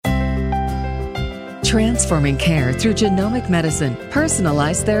Transforming care through genomic medicine,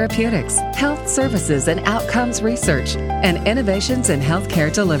 personalized therapeutics, health services and outcomes research, and innovations in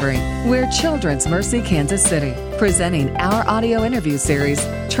healthcare delivery. We're Children's Mercy Kansas City, presenting our audio interview series,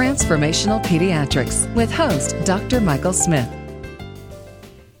 Transformational Pediatrics, with host Dr. Michael Smith.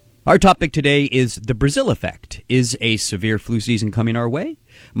 Our topic today is the Brazil effect. Is a severe flu season coming our way?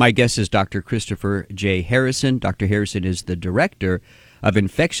 My guest is Dr. Christopher J. Harrison. Dr. Harrison is the director of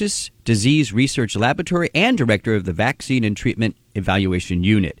Infectious Disease Research Laboratory and director of the Vaccine and Treatment Evaluation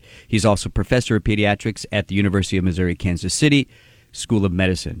Unit. He's also professor of pediatrics at the University of Missouri, Kansas City School of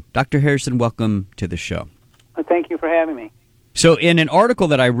Medicine. Dr. Harrison, welcome to the show. Thank you for having me. So in an article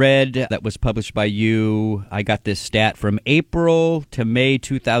that I read that was published by you, I got this stat from April to May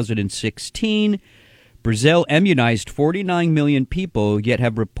 2016. Brazil immunized 49 million people, yet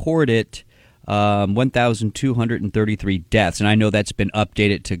have reported 1,233 deaths. And I know that's been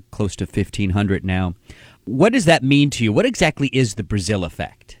updated to close to 1,500 now. What does that mean to you? What exactly is the Brazil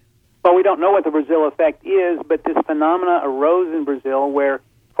effect? Well, we don't know what the Brazil effect is, but this phenomena arose in Brazil where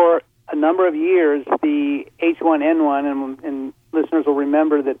for a number of years, the H1N1, and listeners will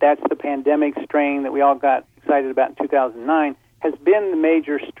remember that that's the pandemic strain that we all got excited about in 2009, has been the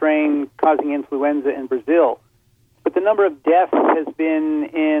major strain causing influenza in Brazil. But the number of deaths has been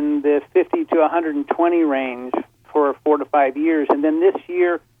in the 50 to 120 range for 4 to 5 years. And then this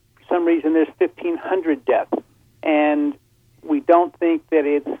year, for some reason, there's 1,500 deaths. And we don't think that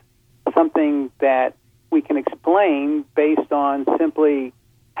it's something that we can explain based on simply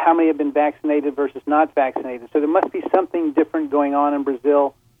how many have been vaccinated versus not vaccinated. So there must be something different going on in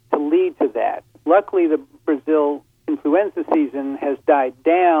Brazil to lead to that. Luckily, the Brazil influenza season has died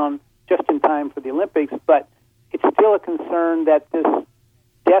down just in time for the Olympics, but it's still a concern that this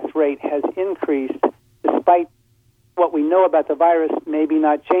death rate has increased despite what we know about the virus maybe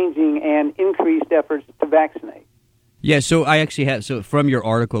not changing and increased efforts to vaccinate. Yeah, so I actually have, so from your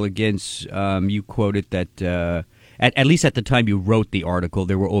article again, you quoted that at least at the time you wrote the article,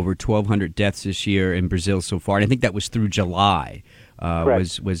 there were over 1,200 deaths this year in Brazil so far, and I think that was through July.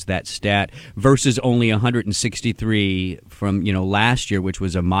 Was that stat versus only 163 from last year, which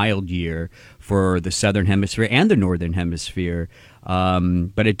was a mild year for the southern hemisphere and the northern hemisphere.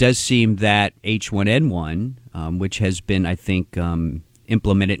 But it does seem that H1N1, which has been, I think,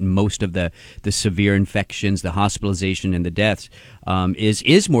 implemented in most of the severe infections, the hospitalization, and the deaths,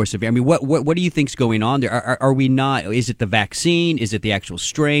 is more severe. I mean, what do you think's going on there? Are we not? Is it the vaccine? Is it the actual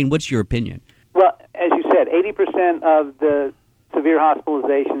strain? What's your opinion? Well, as you said, 80% of the severe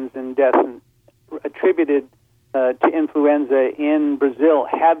hospitalizations and deaths attributed to influenza in Brazil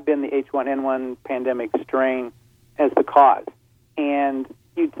have been the H1N1 pandemic strain as the cause. And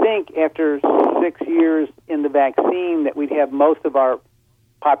you'd think after 6 years in the vaccine that we'd have most of our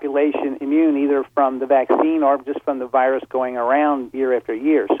population immune either from the vaccine or just from the virus going around year after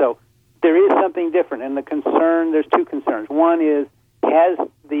year. So there is something different. And there's two concerns. One is, has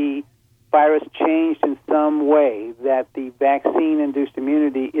the virus changed in some way that the vaccine-induced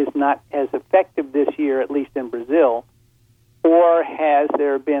immunity is not as effective this year, at least in Brazil, or has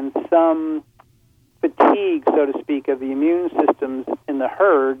there been some fatigue, so to speak, of the immune systems in the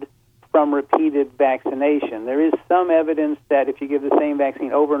herd from repeated vaccination? There is some evidence that if you give the same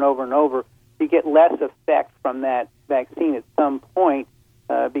vaccine over and over and over, you get less effect from that vaccine at some point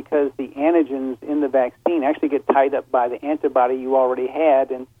because the antigens in the vaccine actually get tied up by the antibody you already had,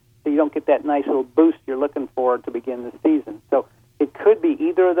 and so you don't get that nice little boost you're looking for to begin the season. So it could be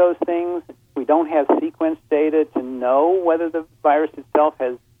either of those things. We don't have sequence data to know whether the virus itself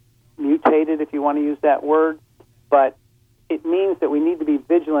has mutated, if you want to use that word, but it means that we need to be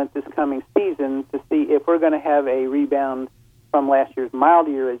vigilant this coming season to see if we're going to have a rebound from last year's mild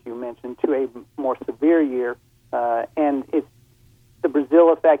year, as you mentioned, to a more severe year. And the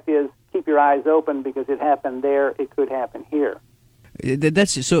Brazil effect is keep your eyes open because it happened there, it could happen here.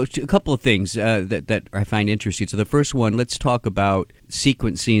 That's so. A couple of things that I find interesting. So the first one, let's talk about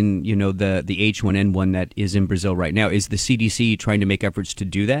sequencing. The H1N1 that is in Brazil right now. Is the CDC trying to make efforts to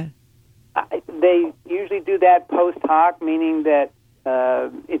do that? They usually do that post hoc, meaning that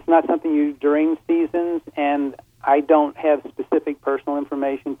it's not something you do during seasons. And I don't have specific personal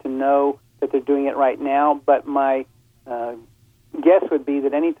information to know that they're doing it right now. But my guess would be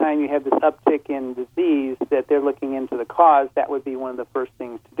that anytime you have this uptick in disease, that they're looking into the cause. That would be one of the first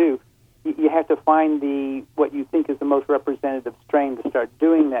things to do. You have to find what you think is the most representative strain to start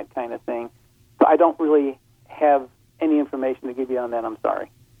doing that kind of thing. So I don't really have any information to give you on that. I'm sorry.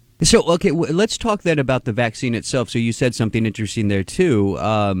 So, okay, let's talk then about the vaccine itself. So you said something interesting there, too.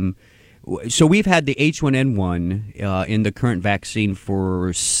 So we've had the H1N1 in the current vaccine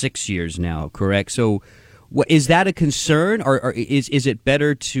for 6 years now, correct? So is that a concern, or is it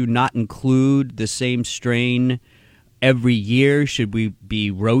better to not include the same strain every year? Should we be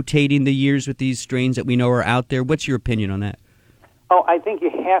rotating the years with these strains that we know are out there? What's your opinion on that? Oh, I think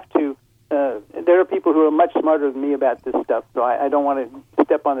you have to. There are people who are much smarter than me about this stuff, so I don't want to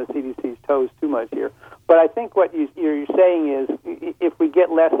step on the CDC's toes too much here. But I think what you're saying is, if we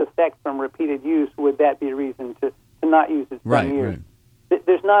get less effect from repeated use, would that be a reason to not use it some years? Right.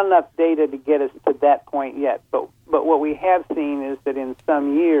 There's not enough data to get us to that point yet. But what we have seen is that in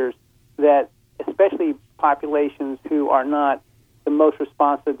some years, that especially populations who are not the most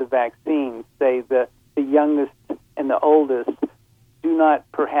responsive to vaccines, say the youngest and the oldest, do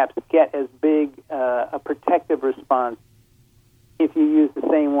not perhaps get as big a protective response if you use the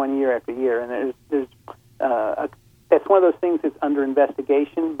same one year after year. And that's one of those things that's under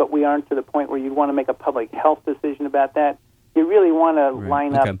investigation, but we aren't to the point where you want to make a public health decision about that. You really want to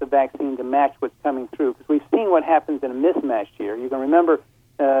line up the vaccine to match what's coming through, because we've seen what happens in a mismatched year. You can remember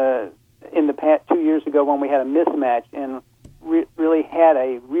in the past 2 years ago when we had a mismatch and really had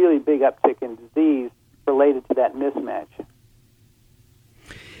a really big uptick in disease related to that mismatch.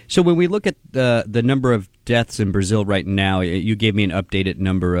 So when we look at the number of deaths in Brazil right now, you gave me an updated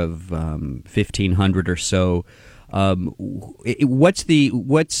number of 1,500 or so. What's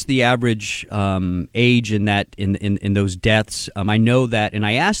the average age in those deaths? I know that, and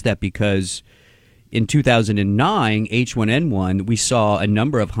I asked that because in 2009, H1N1, we saw a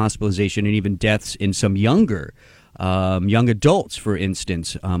number of hospitalization and even deaths in some young adults, for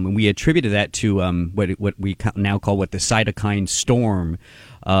instance, and we attributed that to what we now call the cytokine storm,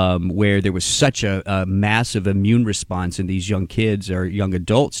 where there was such a massive immune response in these young kids or young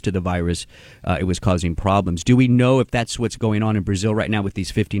adults to the virus. It was causing problems. Do we know if that's what's going on in Brazil right now with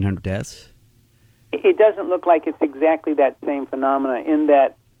these 1,500 deaths? It doesn't look like it's exactly that same phenomena, in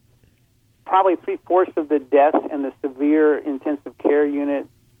that probably 3/4 of the deaths and the severe intensive care unit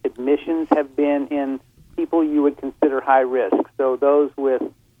admissions have been in people you would consider high risk. So those with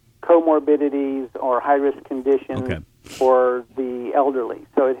comorbidities or high-risk conditions for the elderly.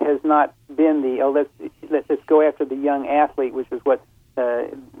 So it has not been let's go after the young athlete, which is what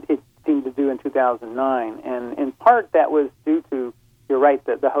it seemed to do in 2009. And in part that was due to, you're right,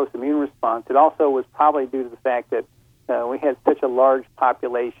 the host immune response. It also was probably due to the fact that we had such a large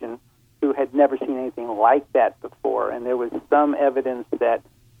population who had never seen anything like that before, and there was some evidence that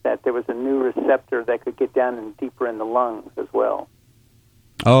there was a new receptor that could get down and deeper in the lungs as well.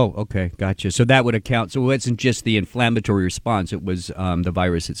 Oh, okay, gotcha. So that would account. So it wasn't just the inflammatory response; it was the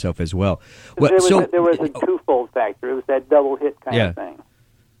virus itself as well. There was a twofold factor. It was that double hit kind of thing.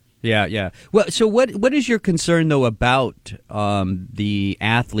 Yeah. Well, so what is your concern though about the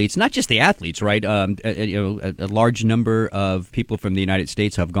athletes? Not just the athletes, right? A large number of people from the United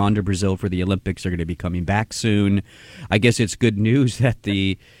States have gone to Brazil for the Olympics. They're going to be coming back soon. I guess it's good news that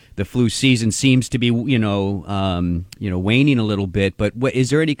the flu season seems to be waning a little bit. But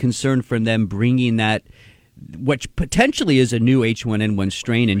is there any concern from them bringing that, which potentially is a new H1N1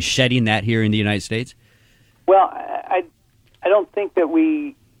 strain, and shedding that here in the United States? Well, I don't think that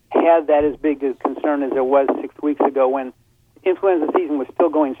we had that as big a concern as it was 6 weeks ago, when influenza season was still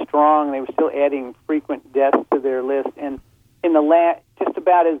going strong. They were still adding frequent deaths to their list, and in just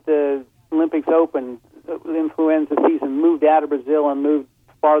about as the Olympics opened, the influenza season moved out of Brazil and moved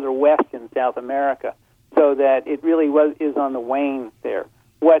farther west in South America, so that it really is on the wane there.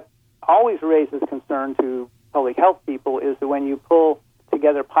 What always raises concern to public health people is that when you pull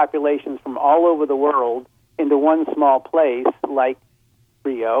together populations from all over the world into one small place like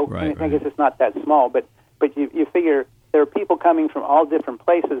Rio, I guess it's not that small, but you figure there are people coming from all different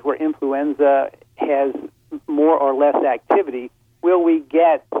places where influenza has more or less activity. Will we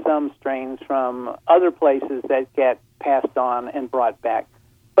get some strains from other places that get passed on and brought back?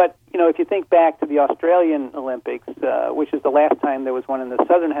 But, if you think back to the Australian Olympics, which is the last time there was one in the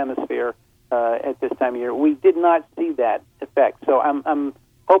Southern Hemisphere at this time of year, we did not see that effect. So I'm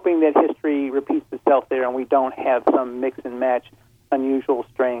hoping that history repeats itself there and we don't have some mix and match unusual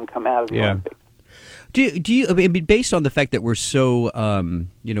strain come out of the Olympics. Do you? I mean, based on the fact that we're so,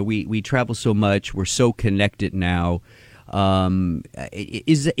 we travel so much, we're so connected now.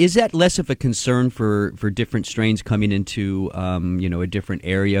 Is that less of a concern for different strains coming into a different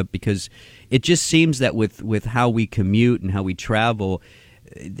area? Because it just seems that with how we commute and how we travel,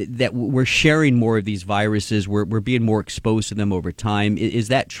 that we're sharing more of these viruses. We're being more exposed to them over time. Is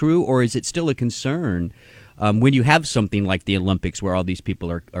that true, or is it still a concern when you have something like the Olympics where all these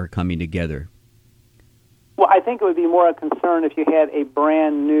people are coming together? Well, I think it would be more a concern if you had a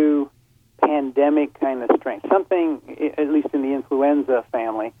brand new pandemic kind of strain, something, at least in the influenza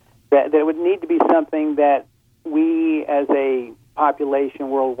family, that would need to be something that we as a population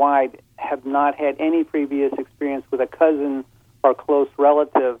worldwide have not had any previous experience with a cousin or close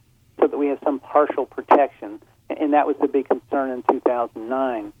relative, so that we have some partial protection. And that was the big concern in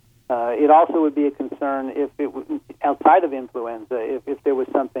 2009. It also would be a concern if it outside of influenza, if there was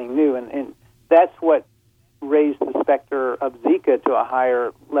something new. And that's what raised the specter of Zika to a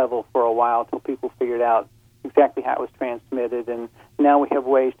higher level for a while, till people figured out exactly how it was transmitted. And now we have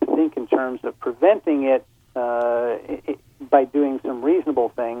ways to think in terms of preventing it by doing some reasonable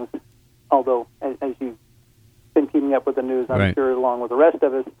things, although, as you've been keeping up with the news, I'm sure, along with the rest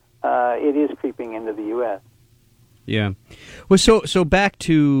of us, it is creeping into the U.S. Yeah. Well, so back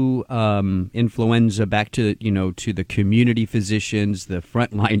to influenza, back to to the community physicians, the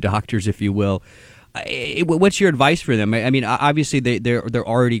frontline doctors, if you will. What's your advice for them? I mean, obviously they're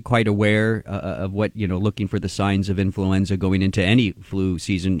already quite aware of what looking for the signs of influenza going into any flu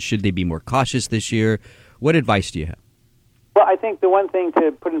season. Should they be more cautious this year? What advice do you have? Well, I think the one thing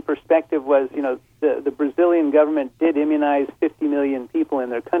to put in perspective was, the Brazilian government did immunize 50 million people in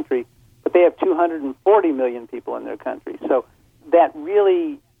their country, but they have 240 million people in their country. So that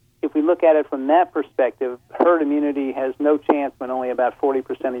really, if we look at it from that perspective, herd immunity has no chance when only about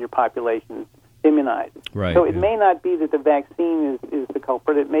 40% of your population is immunized. Right, so it may not be that the vaccine is the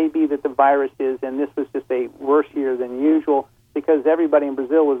culprit. It may be that the virus is, and this was just a worse year than usual because everybody in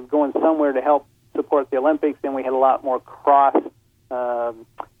Brazil was going somewhere to help support the Olympics, and we had a lot more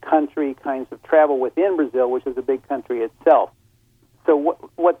cross-country kinds of travel within Brazil, which is a big country itself. So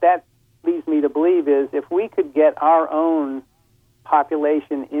what that leads me to believe is if we could get our own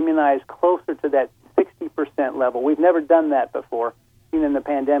population immunized closer to that 60% level, we've never done that before, even in the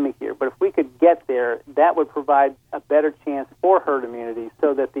pandemic year, but if we could get there, that would provide a better chance for herd immunity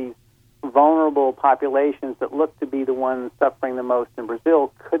so that these vulnerable populations that look to be the ones suffering the most in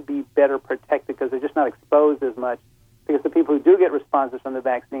Brazil could be better protected because they're just not exposed as much, because the people who do get responses from the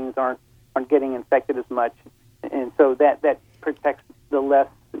vaccines aren't getting infected as much, and so that protects the less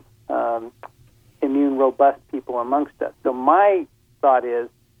immune robust people amongst us. So my thought is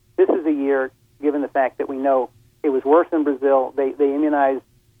this is a year, given the fact that we know it was worse in Brazil, they immunized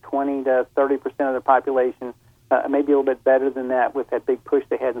 20 to 30% of their population, maybe a little bit better than that with that big push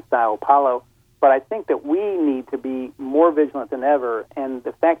they had in Sao Paulo. But I think that we need to be more vigilant than ever, and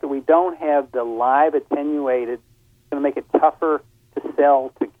the fact that we don't have the live attenuated is going to make it tougher to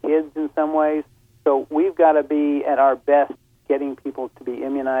sell to kids in some ways. So we've got to be at our best getting people to be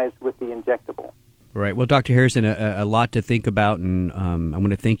immunized with the injectable. Right. Well, Dr. Harrison, a lot to think about, and I want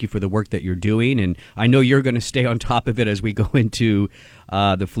to thank you for the work that you're doing. And I know you're going to stay on top of it as we go into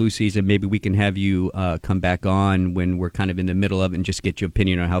the flu season. Maybe we can have you come back on when we're kind of in the middle of it and just get your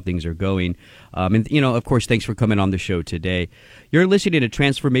opinion on how things are going. And, of course, thanks for coming on the show today. You're listening to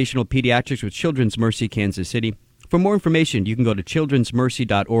Transformational Pediatrics with Children's Mercy Kansas City. For more information, you can go to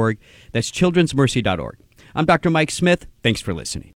childrensmercy.org. That's childrensmercy.org. I'm Dr. Mike Smith. Thanks for listening.